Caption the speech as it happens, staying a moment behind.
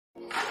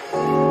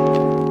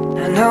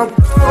no go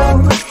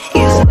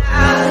is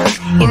not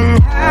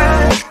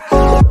enough.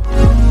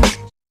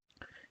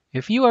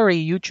 If you are a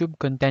YouTube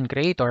content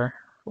creator,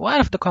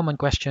 one of the common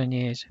questions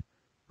is,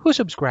 who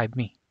subscribed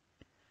me?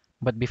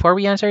 But before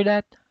we answer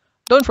that,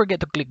 don't forget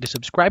to click the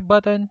subscribe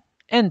button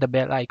and the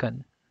bell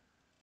icon.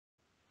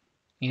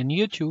 In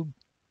YouTube,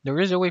 there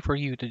is a way for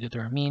you to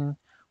determine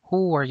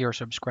who are your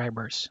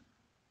subscribers.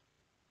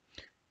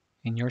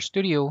 In your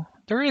studio,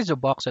 there is a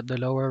box at the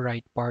lower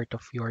right part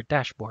of your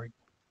dashboard.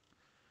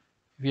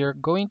 If you're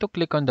going to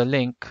click on the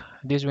link,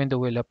 this window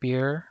will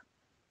appear.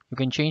 You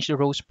can change the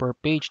rows per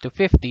page to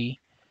 50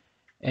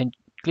 and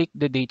click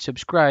the date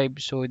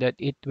subscribed so that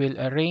it will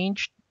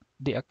arrange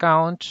the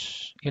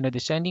accounts in a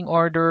descending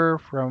order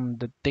from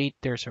the date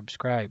they're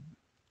subscribed.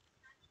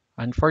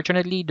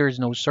 Unfortunately, there's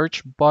no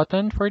search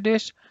button for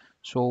this.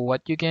 So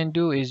what you can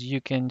do is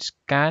you can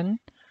scan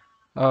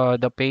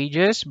the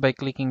pages by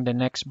clicking the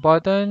next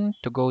button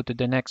to go to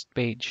the next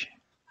page.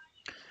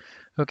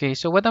 Okay,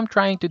 so what I'm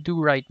trying to do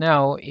right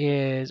now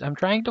is I'm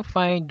trying to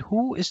find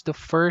who is the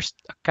first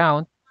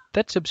account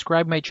that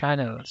subscribed my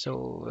channel.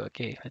 So,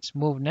 okay, let's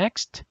move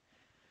next.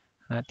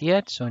 Not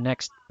yet. So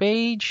next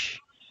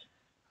page.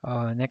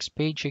 Next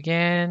page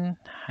again.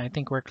 I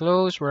think we're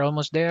close. We're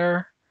almost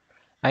there.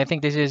 I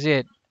think this is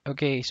it.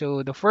 Okay,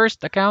 so the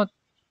first account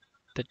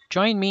that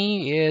joined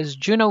me is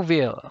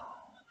Junoville.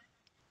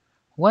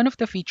 One of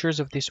the features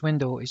of this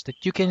window is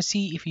that you can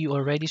see if you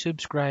already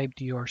subscribed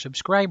to your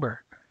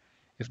subscriber.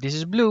 If this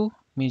is blue,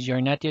 means you're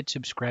not yet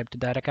subscribed to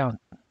that account.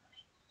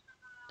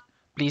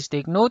 Please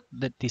take note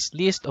that this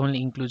list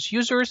only includes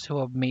users who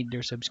have made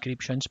their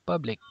subscriptions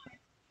public.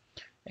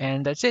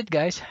 And that's it,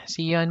 guys.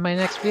 See you on my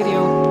next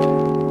video.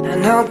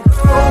 No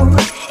go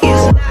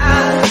is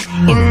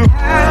not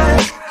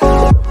enough.